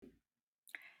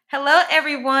Hello,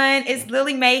 everyone. It's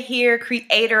Lily Mae here,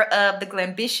 creator of the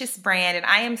Glambitious brand, and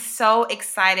I am so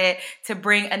excited to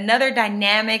bring another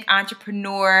dynamic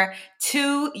entrepreneur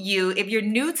to you. If you're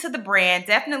new to the brand,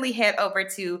 definitely head over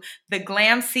to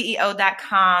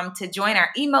theglamceo.com to join our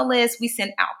email list. We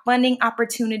send out funding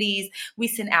opportunities, we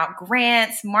send out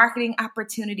grants, marketing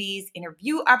opportunities,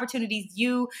 interview opportunities,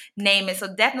 you name it.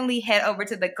 So definitely head over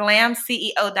to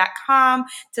theglamceo.com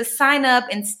to sign up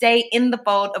and stay in the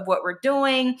fold of what we're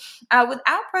doing.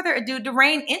 Without further ado,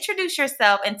 Daraine, introduce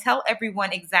yourself and tell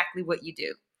everyone exactly what you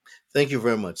do. Thank you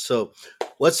very much. So,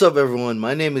 what's up, everyone?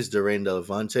 My name is Daraine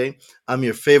Delevante. I'm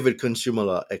your favorite consumer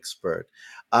law expert.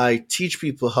 I teach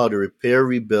people how to repair,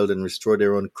 rebuild, and restore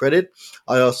their own credit.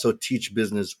 I also teach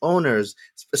business owners,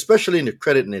 especially in the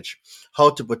credit niche, how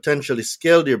to potentially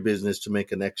scale their business to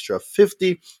make an extra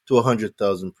 50 to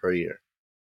 100,000 per year.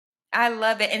 I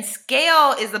love it. And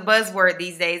scale is a buzzword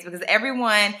these days because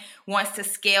everyone wants to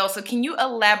scale. So, can you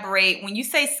elaborate? When you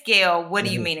say scale, what do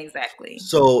you Mhm. mean exactly?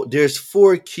 So, there's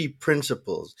four key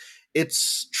principles.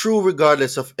 It's true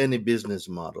regardless of any business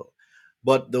model.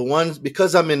 But the ones,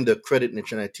 because I'm in the credit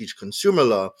niche and I teach consumer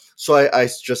law, so I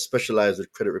just specialize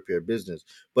with credit repair business.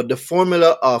 But the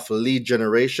formula of lead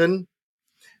generation,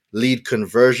 lead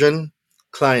conversion,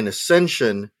 client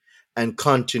ascension, and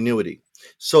continuity.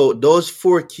 So those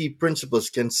four key principles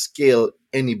can scale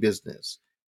any business.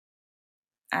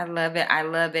 I love it. I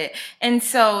love it. And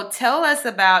so tell us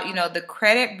about, the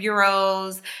credit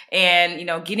bureaus and,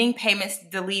 getting payments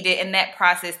deleted and that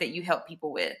process that you help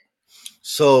people with.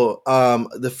 So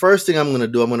the first thing I'm going to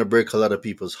do, I'm going to break a lot of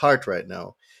people's heart right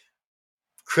now.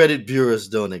 Credit bureaus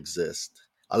don't exist.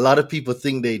 A lot of people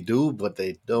think they do, but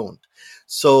they don't.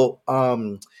 So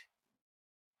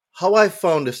how I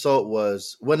found this out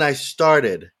was when I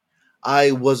started,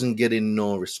 I wasn't getting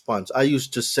no response. I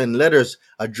used to send letters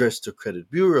addressed to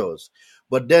credit bureaus.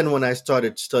 But then when I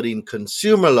started studying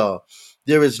consumer law,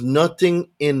 there is nothing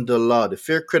in the law, the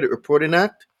Fair Credit Reporting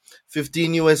Act,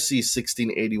 15 USC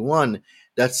 1681,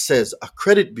 that says a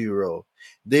credit bureau.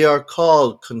 They are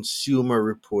called consumer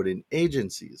reporting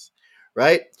agencies,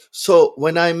 right? So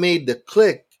when I made the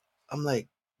click, I'm like,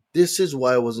 this is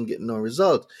why I wasn't getting no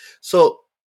result. So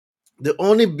the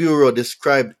only bureau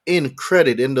described in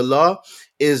credit in the law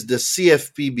is the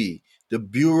CFPB, the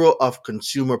Bureau of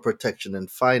Consumer Protection and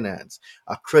Finance.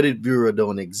 A credit bureau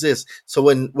don't exist. So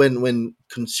when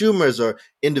consumers or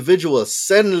individuals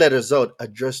send letters out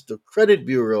addressed to credit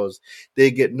bureaus,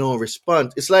 they get no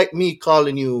response. It's like me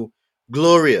calling you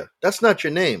Gloria. That's not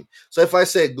your name. So if I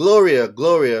say Gloria,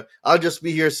 Gloria, I'll just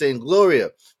be here saying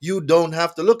Gloria. You don't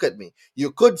have to look at me.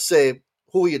 You could say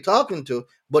who you're talking to,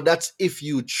 but that's if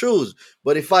you choose.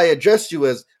 But if I address you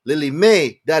as Lily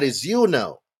May, that is you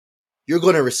now. You're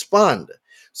going to respond.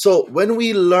 So when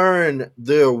we learn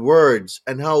their words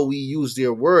and how we use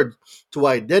their words to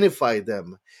identify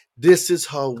them, this is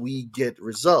how we get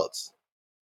results.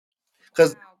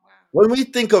 Because Wow, wow. when we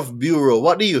think of bureau,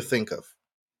 what do you think of?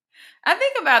 I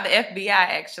think about the FBI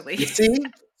actually. You see?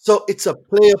 So it's a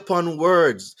play upon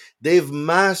words. They've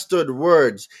mastered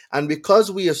words. And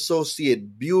because we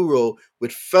associate bureau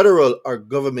with federal or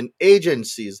government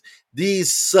agencies,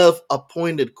 these self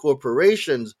appointed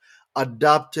corporations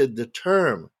adopted the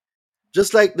term,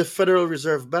 just like the Federal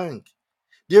Reserve Bank.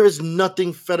 There is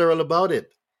nothing federal about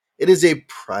it, it is a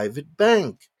private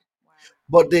bank. Wow.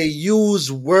 But they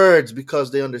use words because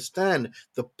they understand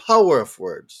the power of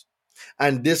words.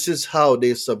 And this is how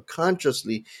they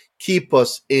subconsciously keep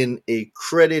us in a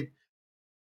credit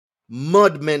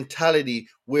mud mentality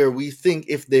where we think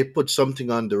if they put something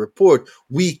on the report,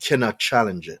 we cannot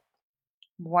challenge it.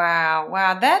 Wow,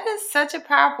 wow, that is such a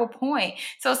powerful point.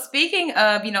 So speaking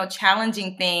of,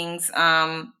 challenging things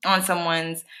on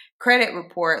someone's credit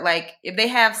report, like if they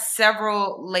have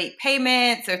several late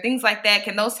payments or things like that,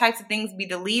 can those types of things be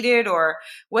deleted or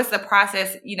what's the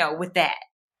process, with that?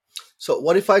 So,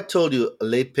 what if I told you a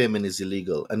late payment is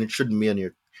illegal and it shouldn't be on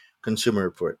your consumer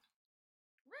report?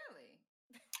 Really?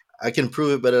 I can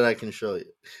prove it better than I can show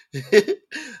you.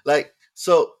 Like,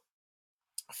 so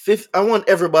fifth, I want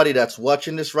everybody that's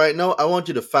watching this right now, I want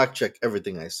you to fact check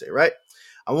everything I say, right?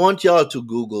 I want y'all to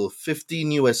Google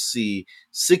 15 USC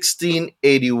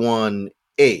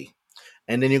 1681A.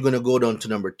 And then you're going to go down to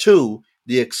number two,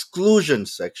 the exclusion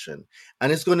section.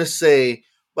 And it's going to say,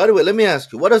 by the way, let me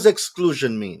ask you, what does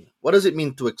exclusion mean? What does it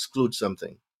mean to exclude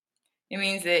something? It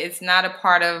means that it's not a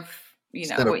part of, It's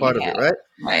not a what you part of it, have. right?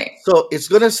 Right. So it's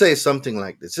going to say something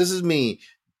like this. This is me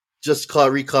just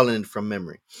recalling it from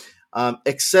memory.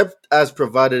 Except as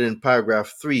provided in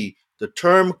paragraph 3, the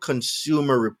term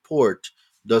consumer report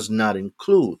does not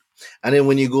include. And then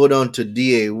when you go down to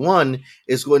DA1,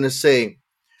 it's going to say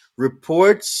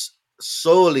reports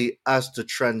solely as to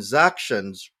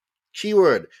transactions,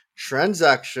 keyword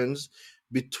transactions,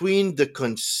 between the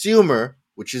consumer,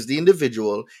 which is the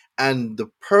individual, and the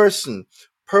person.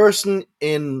 Person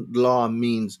in law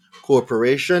means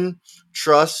corporation,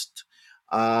 trust,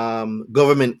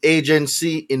 government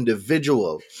agency,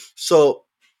 individual. So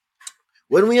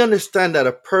when we understand that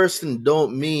a person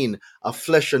don't mean a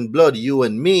flesh and blood, you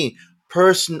and me,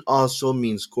 person also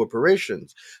means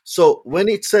corporations. So when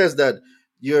it says that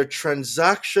your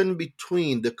transaction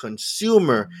between the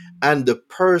consumer and the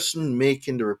person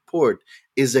making the report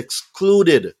is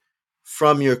excluded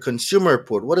from your consumer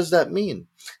report, what does that mean?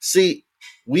 See,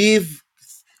 we've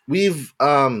we've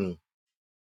I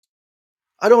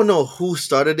don't know who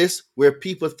started this, where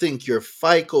people think your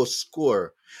FICO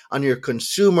score on your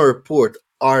consumer report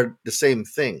are the same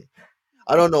thing.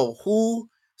 I don't know who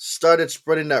started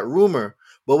spreading that rumor,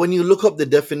 but when you look up the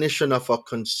definition of a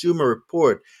consumer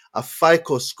report, a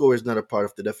FICO score is not a part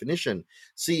of the definition.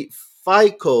 See,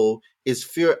 FICO is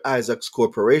Fair Isaacs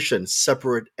Corporation,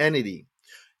 separate entity.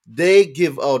 They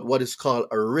give out what is called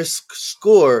a risk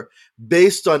score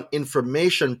based on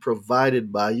information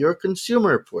provided by your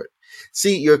consumer report.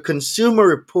 See, your consumer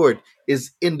report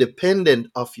is independent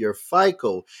of your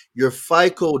FICO. Your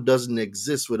FICO doesn't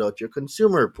exist without your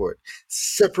consumer report.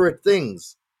 Separate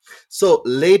things. So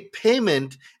late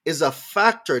payment is a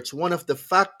factor. It's one of the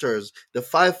factors, the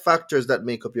five factors that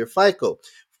make up your FICO.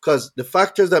 Because the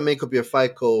factors that make up your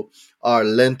FICO are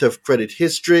length of credit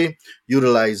history,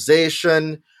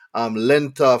 utilization,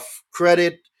 length of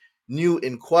credit, new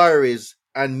inquiries,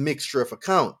 and mixture of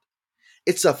account.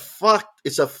 It's a fact.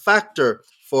 It's a factor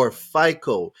for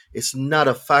FICO. It's not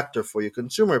a factor for your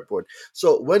consumer report.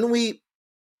 So when we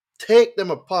take them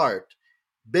apart,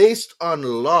 based on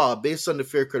law, based on the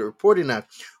Fair Credit Reporting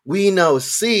Act, we now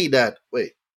see that,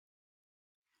 wait,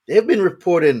 they've been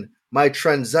reporting my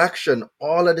transaction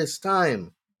all of this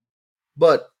time,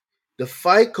 but the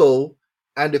FICO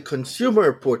and the consumer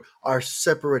report are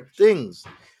separate things.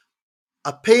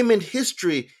 A payment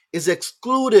history is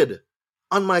excluded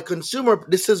on my consumer.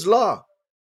 This is law.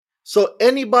 So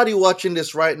anybody watching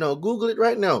this right now, Google it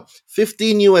right now.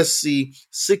 15 USC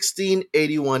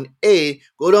 1681A.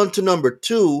 Go down to number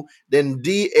 2, then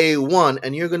DA1,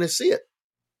 and you're going to see it.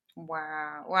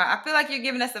 Wow. Wow. I feel like you're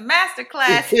giving us a master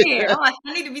class here. I'm like,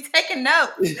 I need to be taking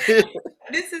notes.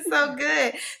 This is so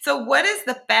good. So, what is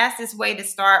the fastest way to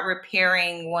start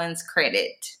repairing one's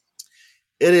credit?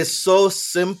 It is so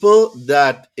simple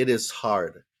that it is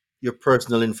hard. Your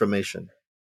personal information.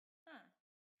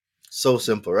 So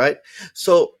simple, right?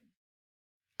 So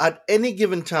at any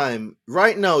given time,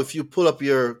 right now, if you pull up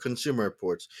your consumer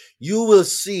reports, you will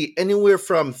see anywhere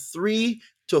from 3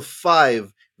 to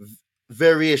 5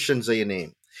 variations of your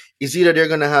name. It's either they're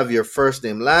going to have your first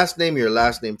name, your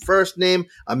last name, first name,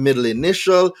 a middle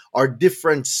initial, or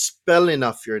different spelling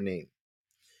of your name.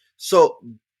 So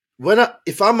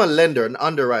if I'm a lender, an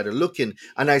underwriter looking,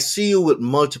 and I see you with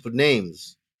multiple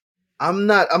names, I'm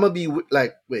gonna be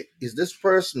like, wait, is this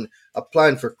person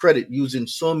applying for credit using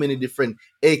so many different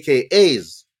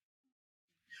AKAs,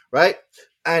 right?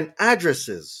 And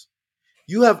addresses.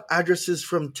 You have addresses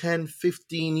from 10,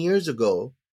 15 years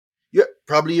ago.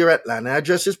 Your Atlanta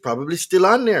address is probably still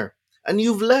on there. And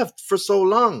you've left for so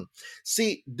long.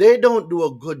 See, they don't do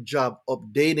a good job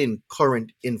updating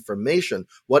current information.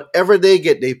 Whatever they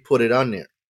get, they put it on there.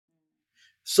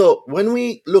 So when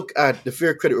we look at the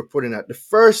Fair Credit Reporting Act, the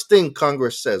first thing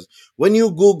Congress says, when you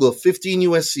Google 15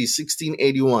 USC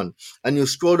 1681 and you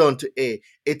scroll down to A,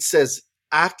 it says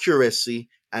accuracy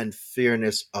and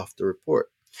fairness of the report.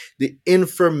 The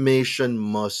information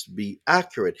must be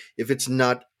accurate. If it's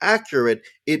not accurate,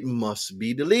 it must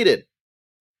be deleted.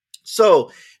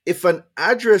 So if an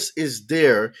address is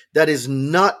there that is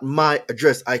not my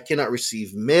address, I cannot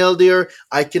receive mail there.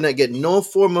 I cannot get no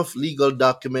form of legal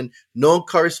document, no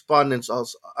correspondence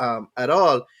at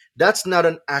all. That's not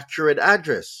an accurate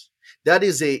address. That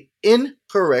is a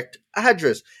incorrect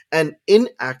address, and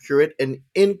inaccurate and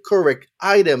incorrect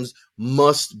items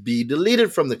must be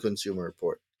deleted from the consumer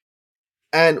report.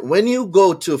 And when you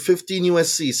go to 15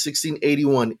 USC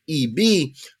 1681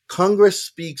 EB, Congress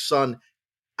speaks on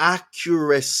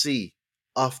accuracy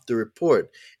of the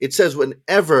report. It says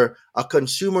whenever a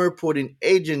consumer reporting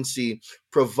agency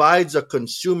provides a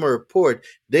consumer report,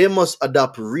 they must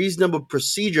adopt reasonable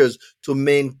procedures to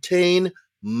maintain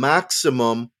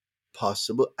maximum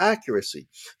possible accuracy.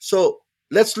 So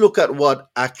let's look at what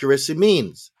accuracy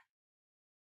means.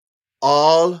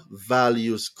 All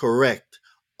values correct,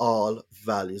 all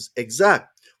values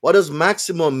exact. What does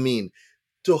maximum mean?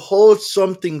 To hold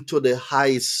something to the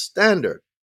highest standard.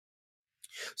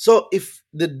 So if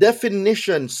the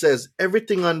definition says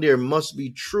everything on there must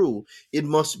be true, it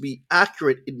must be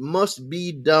accurate, it must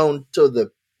be down to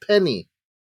the penny,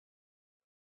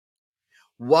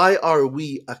 why are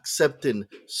we accepting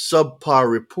subpar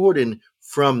reporting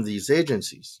from these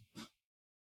agencies?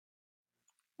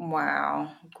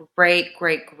 Wow. Great,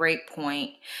 great, great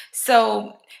point.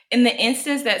 So, in the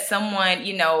instance that someone,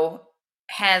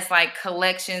 has like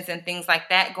collections and things like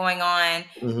that going on,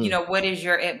 Hmm. what is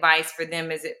your advice for them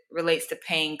as it relates to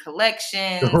paying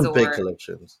collections Don't pay or?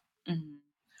 collections. Mhm.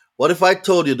 What if I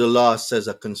told you the law says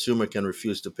a consumer can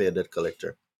refuse to pay a debt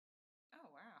collector? Oh,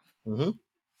 wow. Hmm.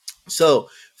 So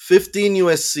 15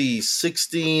 USC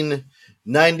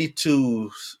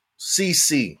 1692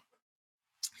 CC.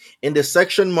 In the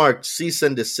section marked cease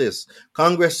and desist,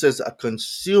 Congress says a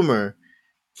consumer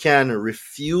can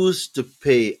refuse to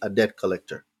pay a debt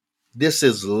collector. This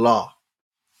is law.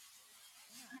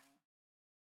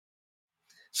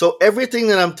 So everything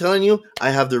that I'm telling you, I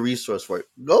have the resource for it.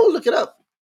 Go look it up.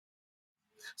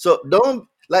 So don't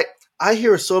like I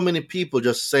hear so many people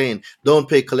just saying don't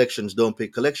pay collections,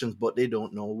 but they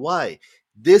don't know why.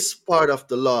 This part of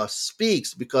the law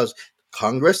speaks because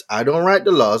Congress, I don't write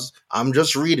the laws, I'm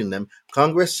just reading them.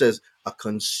 Congress says a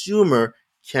consumer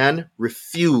can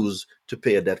refuse to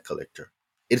pay a debt collector.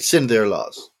 It's in their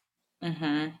laws.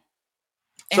 Mhm.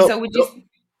 And So so would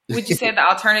you say the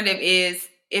alternative is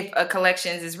if a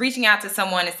collections is reaching out to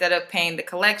someone instead of paying the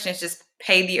collections, just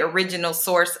pay the original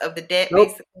source of the debt, nope,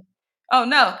 basically? Oh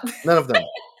no. none of them.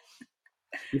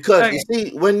 Because you Okay.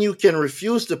 see, when you can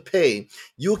refuse to pay,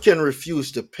 you can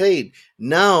refuse to pay.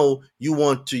 Now you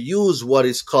want to use what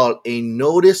is called a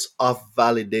notice of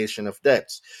validation of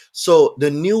debts. So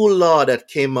the new law that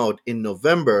came out in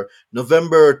November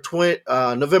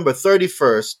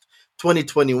 31st,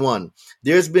 2021,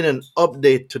 there's been an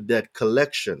update to debt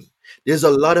collection. There's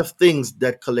a lot of things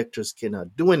that collectors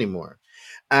cannot do anymore.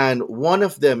 And one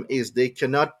of them is they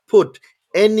cannot put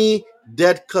any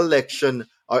debt collection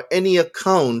or any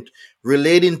account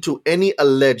relating to any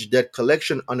alleged debt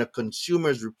collection on a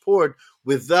consumer's report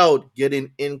without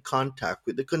getting in contact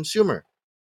with the consumer.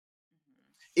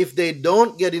 If they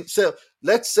don't get in, so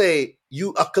let's say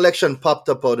you a collection popped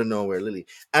up out of nowhere, Lily,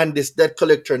 and this debt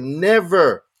collector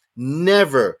never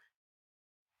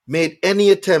made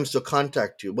any attempts to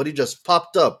contact you, but it just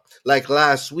popped up like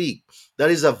last week. That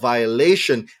is a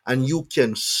violation, and you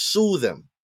can sue them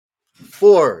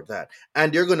for that.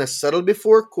 And they're going to settle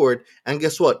before court. And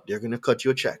guess what? They're going to cut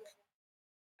you a check.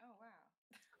 Oh wow.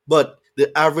 But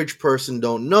the average person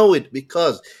don't know it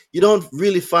because you don't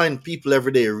really find people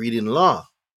every day reading law.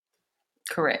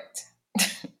 Correct.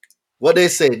 What they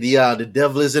say, the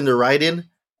devil is in the writing.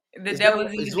 The Is that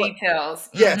devil's in the is what? details.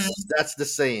 Yes, that's the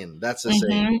saying. That's the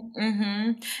saying.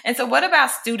 And so, what about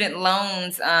student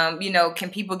loans? Can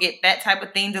people get that type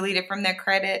of thing deleted from their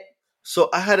credit? So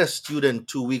I had a student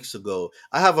 2 weeks ago.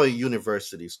 I have a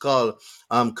university. It's called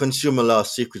Consumer Law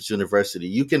Secrets University.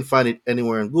 You can find it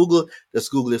anywhere in Google.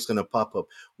 Just Google, it's gonna pop up.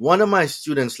 One of my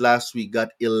students last week got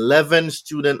 11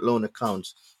 student loan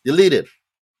accounts deleted.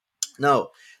 Now,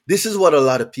 this is what a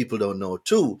lot of people don't know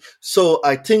too. So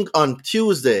I think on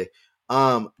Tuesday,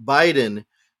 Biden,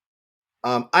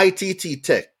 ITT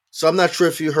Tech. So I'm not sure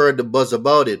if you heard the buzz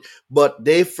about it, but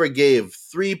they forgave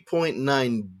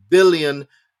 $3.9 billion.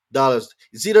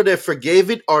 It's either they forgave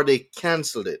it or they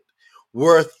canceled it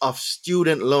worth of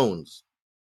student loans.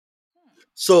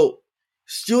 So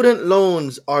student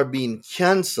loans are being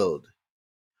canceled,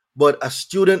 but a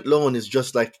student loan is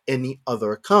just like any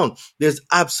other account. There's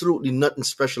absolutely nothing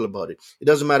special about it. It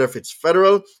doesn't matter if it's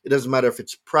federal, it doesn't matter if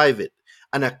it's private.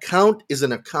 An account is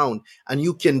an account, and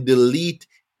you can delete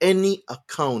any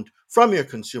account from your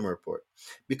consumer report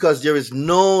because there is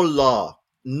no law,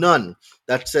 none,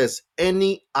 that says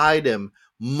any item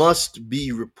must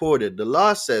be reported. The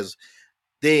law says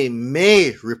they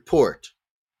may report.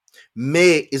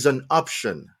 May is an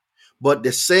option. But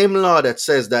the same law that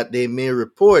says that they may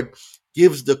report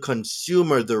gives the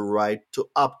consumer the right to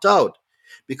opt out.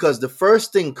 Because the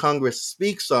first thing Congress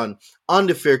speaks on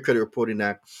the Fair Credit Reporting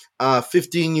Act,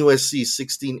 15 USC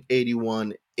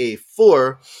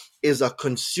 1681A4, is a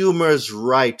consumer's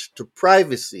right to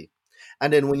privacy.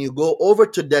 And then when you go over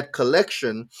to debt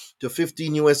collection to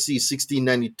 15 USC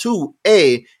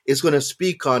 1692A, it's going to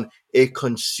speak on a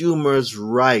consumer's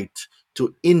right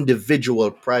to individual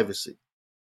privacy.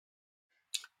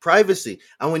 Privacy.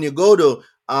 And when you go to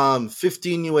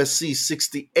 15 USC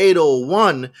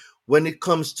 6801, when it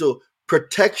comes to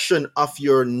protection of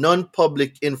your non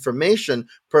public information,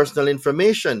 personal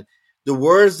information, the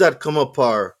words that come up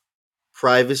are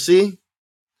privacy,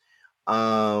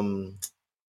 um,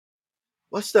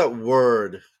 what's that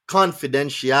word?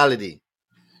 Confidentiality.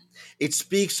 It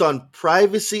speaks on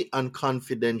privacy and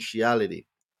confidentiality.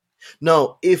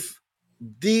 Now,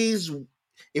 these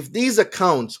if these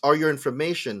accounts or your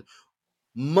information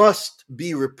must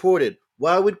be reported,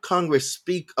 why would Congress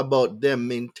speak about them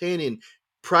maintaining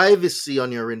privacy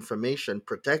on your information,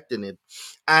 protecting it,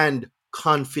 and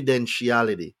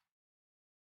confidentiality?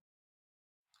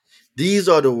 These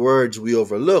are the words we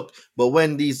overlook. But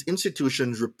when these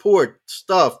institutions report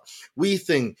stuff, we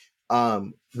think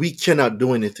we cannot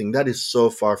do anything. That is so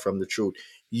far from the truth.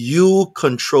 You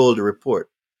control the report.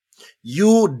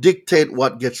 You dictate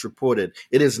what gets reported.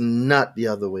 It is not the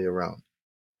other way around.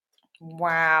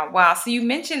 Wow, wow. So you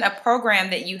mentioned a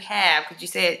program that you have because you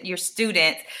said your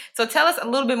students. So tell us a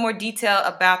little bit more detail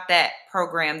about that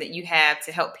program that you have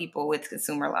to help people with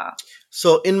consumer law.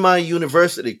 So, in my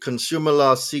university, Consumer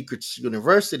Law Secrets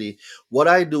University, what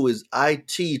I do is I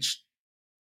teach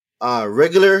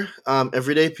regular,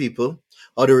 everyday people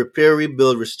how to repair,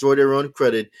 rebuild, restore their own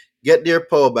credit, get their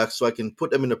power back so I can put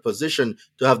them in a position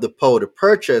to have the power to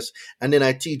purchase. And then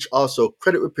I teach also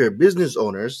credit repair business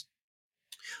owners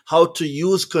how to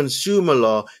use consumer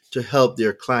law to help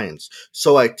their clients.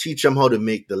 So I teach them how to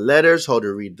make the letters, how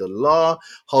to read the law,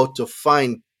 how to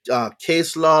find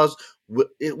case laws.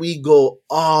 We go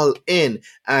all in,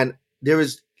 and there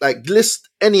is like list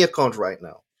any account right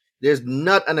now. There's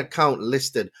not an account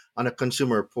listed on a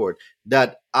consumer report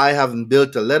that I haven't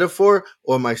built a letter for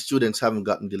or my students haven't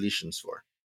gotten deletions for.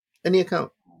 Any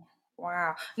account.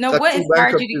 Wow. Now, Got what two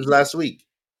inspired you bankruptcies last week.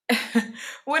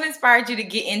 what inspired you to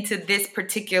get into this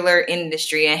particular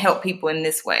industry and help people in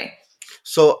this way?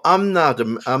 So I'm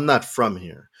not from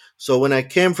here. So when I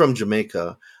came from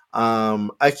Jamaica,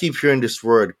 I keep hearing this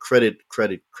word credit,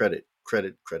 credit, credit,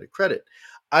 credit, credit, credit.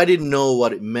 I didn't know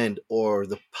what it meant or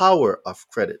the power of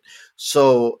credit.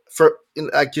 So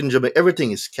like in Jamaica,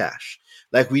 everything is cash.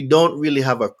 Like we don't really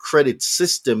have a credit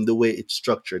system the way it's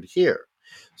structured here.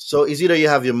 So it's either you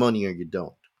have your money or you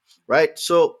don't, right?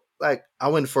 So like I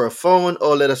went for a phone.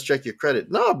 Oh, let us check your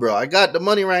credit. No, bro, I got the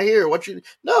money right here. What you?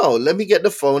 No, let me get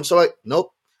the phone. So I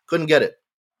nope, couldn't get it.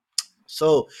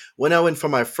 So when I went for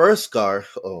my first car,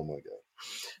 oh my god,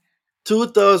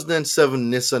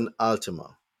 2007 Nissan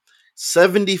Altima,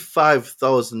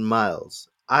 75,000 miles.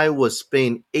 I was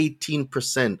paying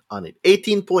 18% on it,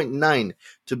 18.9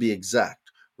 to be exact,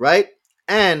 right?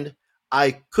 And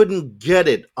I couldn't get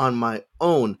it on my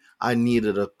own. I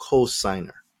needed a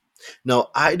co-signer. Now,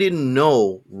 I didn't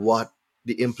know what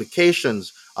the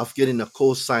implications of getting a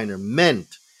cosigner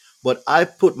meant, but I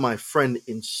put my friend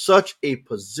in such a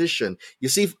position. You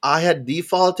see, if I had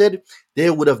defaulted,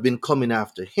 they would have been coming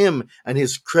after him and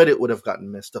his credit would have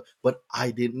gotten messed up, but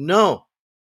I didn't know.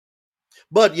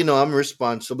 But, I'm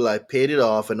responsible. I paid it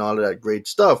off and all of that great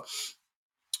stuff,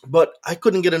 but I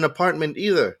couldn't get an apartment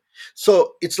either.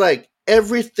 So it's like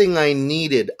everything I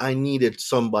needed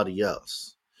somebody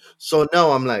else. So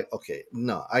now I'm like, okay,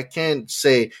 no, I can't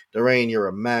say, Daraine, you're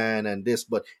a man and this,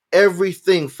 but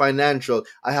everything financial,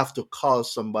 I have to call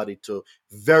somebody to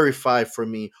verify for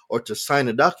me or to sign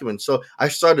a document. So I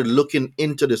started looking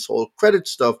into this whole credit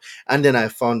stuff. And then I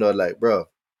found out, like, bro,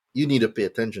 you need to pay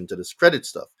attention to this credit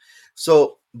stuff.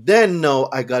 So then now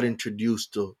I got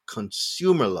introduced to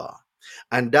consumer law,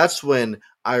 and that's when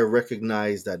I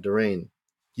recognized that, Daraine,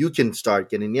 you can start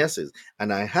getting yeses.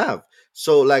 And I have.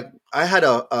 So like I had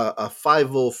a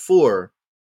 504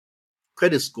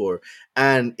 credit score.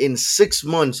 And in 6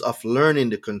 months of learning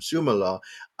the consumer law,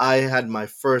 I had my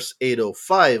first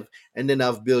 805. And then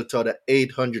I've built out an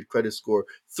 800 credit score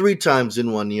 3 times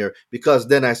in 1 year, because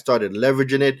then I started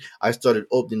leveraging it. I started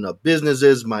opening up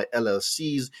businesses, my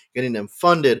LLCs, getting them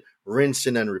funded,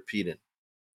 rinsing and repeating.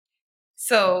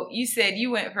 So you said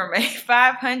you went from a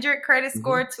 500 credit Mhm.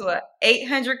 score to a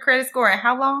 800 credit score in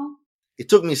how long? It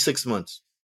took me 6 months.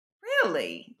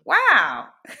 Really? Wow.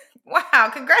 Wow,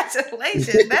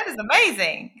 congratulations. That is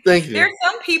amazing. Thank you. There's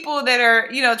some people that are,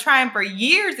 trying for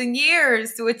years and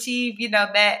years to achieve,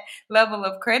 that level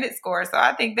of credit score. So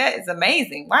I think that is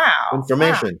amazing. Wow. Wow.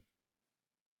 Information.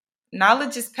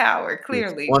 Knowledge is power, Yes,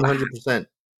 clearly. Wow. 100%.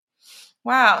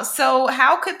 Wow. So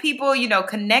how could people,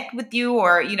 connect with you,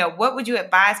 or, what would you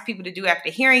advise people to do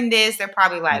after hearing this? They're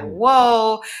probably like, Mhm.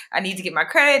 whoa, I need to get my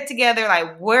credit together.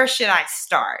 Like, where should I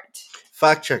start?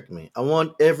 Fact check me. I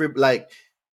want like,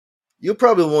 you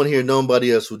probably won't hear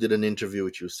nobody else who did an interview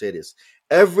with you say this.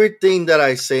 Everything that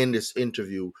I say in this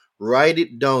interview, write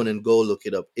it down and go look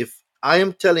it up. If I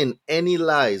am telling any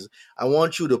lies, I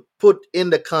want you to put in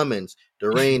the comments,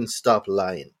 Daraine, stop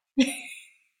lying.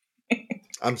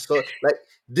 I'm so like,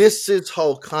 this is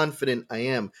how confident I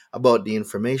am about the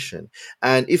information.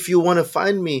 And if you want to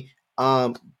find me,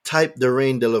 type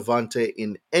Daraine Delevante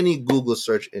in any Google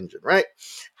search engine, right?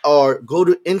 Or go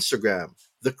to Instagram,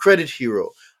 The Credit Hero.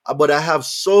 But I have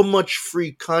so much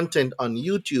free content on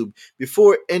YouTube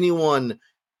before anyone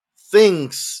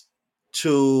thinks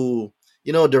to,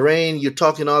 Daraine, you're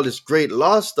talking all this great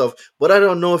law stuff, but I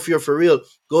don't know if you're for real.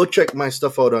 Go check my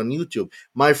stuff out on YouTube.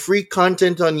 My free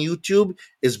content on YouTube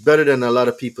is better than a lot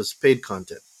of people's paid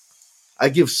content. I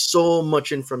give so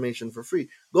much information for free.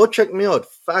 Go check me out.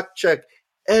 Fact check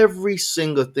every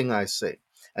single thing I say.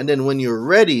 And then when you're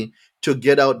ready to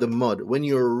get out the mud, when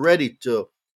you're ready to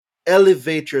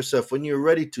elevate yourself, when you're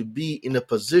ready to be in a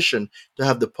position to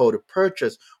have the power to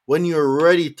purchase, when you're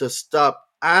ready to stop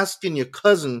asking your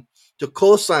cousin to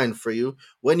co-sign for you,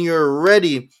 when you're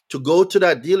ready to go to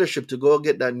that dealership to go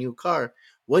get that new car,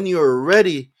 when you're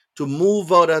ready to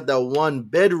move out of that one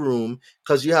bedroom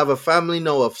because you have a family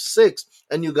now of six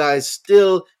and you guys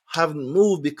still haven't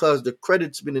moved because the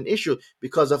credit's been an issue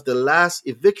because of the last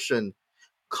eviction,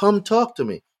 come talk to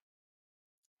me.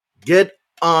 Get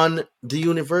on the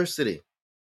university.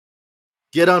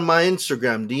 Get on my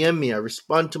Instagram, DM me. I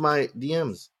respond to my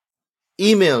DMs.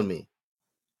 Email me.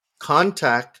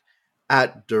 Contact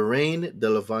at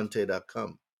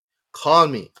DaraineDelevante.com. Call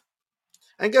me.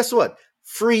 And guess what?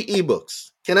 Free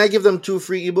ebooks. Can I give them 2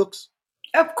 free ebooks?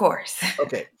 Of course.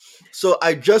 Okay. So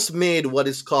I just made what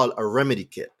is called a remedy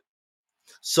kit.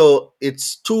 So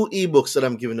it's 2 ebooks that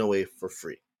I'm giving away for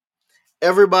free.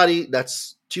 Everybody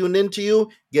that's tuned into you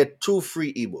get 2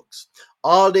 free ebooks.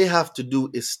 All they have to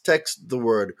do is text the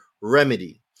word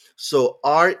remedy. So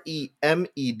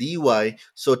REMEDY.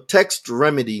 So text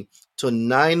remedy to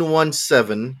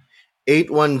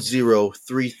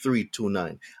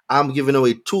 917-810-3329. I'm giving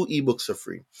away 2 ebooks for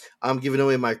free. I'm giving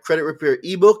away my credit repair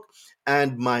ebook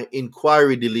and my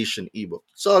inquiry deletion ebook.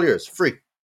 It's all yours, free.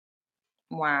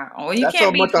 Wow. Well, you That's how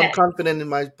can't much beat I'm that. confident in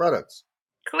my products.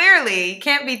 Clearly, you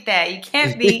can't beat that. You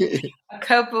can't beat a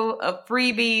couple of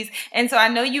freebies. And so I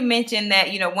know you mentioned that,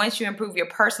 once you improve your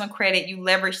personal credit, you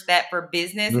leverage that for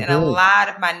business. And a Hmm. lot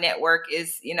of my network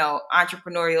is,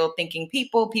 entrepreneurial thinking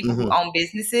people who Hmm. own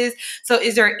businesses. So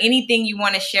is there anything you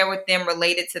want to share with them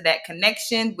related to that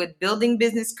connection with building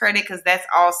business credit? Because that's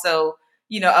also,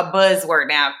 a buzzword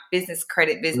now, business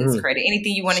credit, business Hmm. credit.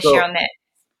 Anything you want to share So on that?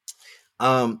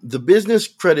 the business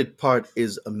credit part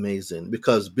is amazing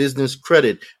because business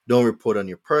credit don't report on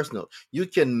your personal. You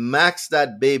can max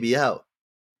that baby out,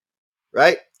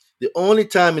 right? The only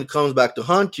time it comes back to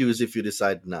haunt you is if you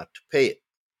decide not to pay it.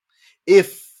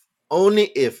 If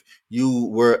only if you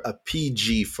were a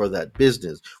PG for that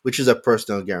business, which is a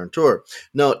personal guarantor.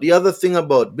 Now, the other thing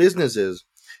about business is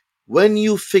when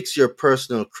you fix your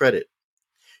personal credit,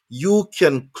 you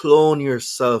can clone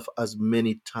yourself as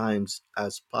many times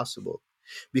as possible.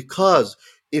 Because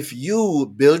if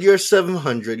you build your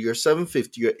 700, your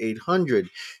 750, your 800,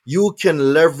 you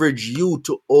can leverage you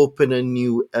to open a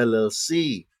new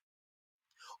LLC.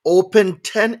 Open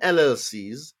 10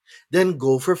 LLCs, then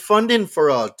go for funding for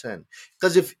all 10.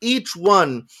 Because if each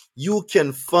one you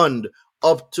can fund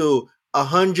up to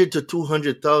 100 to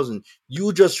 200,000,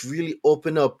 you just really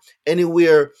open up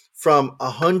anywhere from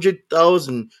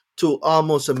 100,000 to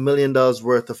almost $1 million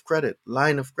worth of credit,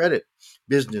 line of credit,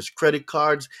 business credit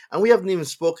cards. And we haven't even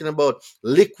spoken about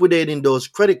liquidating those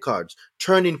credit cards,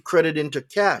 turning credit into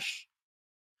cash,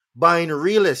 buying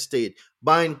real estate,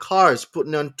 buying cars,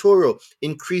 putting on Turo,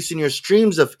 increasing your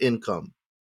streams of income.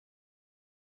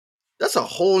 That's a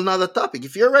whole nother topic.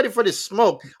 If you're ready for this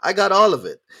smoke, I got all of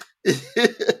it.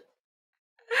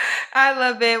 I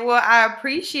love it. Well, I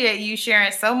appreciate you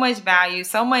sharing so much value,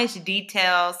 so much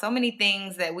detail, so many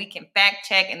things that we can fact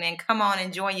check and then come on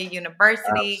and join your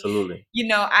university. Absolutely.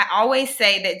 I always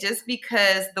say that just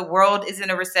because the world is in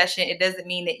a recession, it doesn't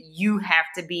mean that you have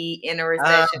to be in a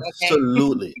recession, okay?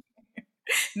 Absolutely.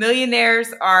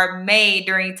 Millionaires are made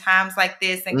during times like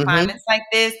this and Hmm. climates like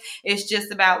this. It's just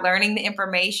about learning the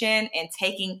information and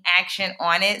taking action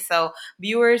on it. So,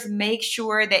 viewers, make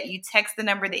sure that you text the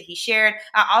number that he shared.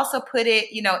 I also put it,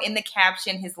 in the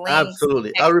caption, his links.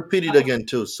 Absolutely. I'll Text. repeat it again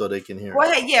too so they can hear Go it.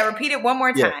 ahead. Yeah, repeat it one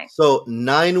more Yeah. time. So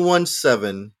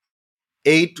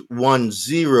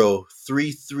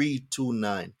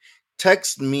 917-810-3329.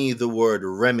 Text me the word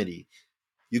remedy.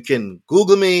 You can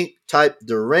Google me, type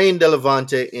Daraine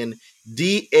Delevante in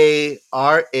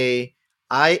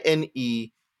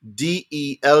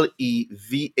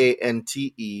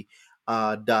DARAINEDELEVANTE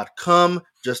 .com.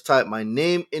 Just type my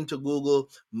name into Google.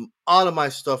 All of my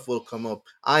stuff will come up.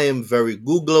 I am very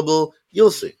Googleable.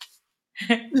 You'll see.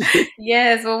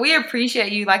 Yes, well, we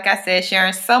appreciate you, like I said,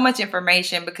 sharing so much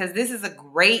information because this is a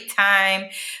great time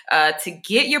to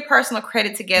get your personal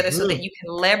credit together so that Mhm. you can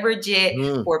leverage it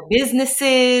Mhm. for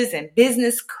businesses and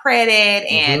business credit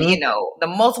and, Mhm. the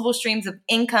multiple streams of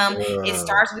income. It Yeah.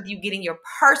 starts with you getting your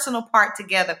personal part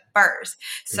together first.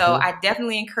 So Mhm. I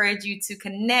definitely encourage you to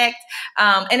connect.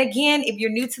 And again, if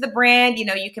you're new to the brand,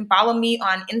 you can follow me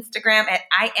on Instagram at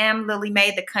I am Lily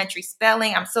Mae, the country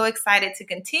spelling. I'm so excited to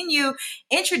continue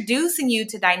introducing you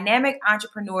to dynamic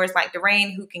entrepreneurs like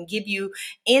Daraine who can give you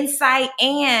insight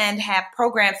and have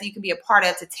programs that you can be a part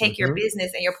of to take your Mhm.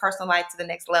 business and your personal life to the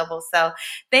next level. So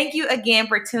thank you again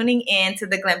for tuning in to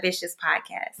the Glambitious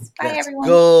podcast. Bye, Let's everyone.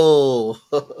 go.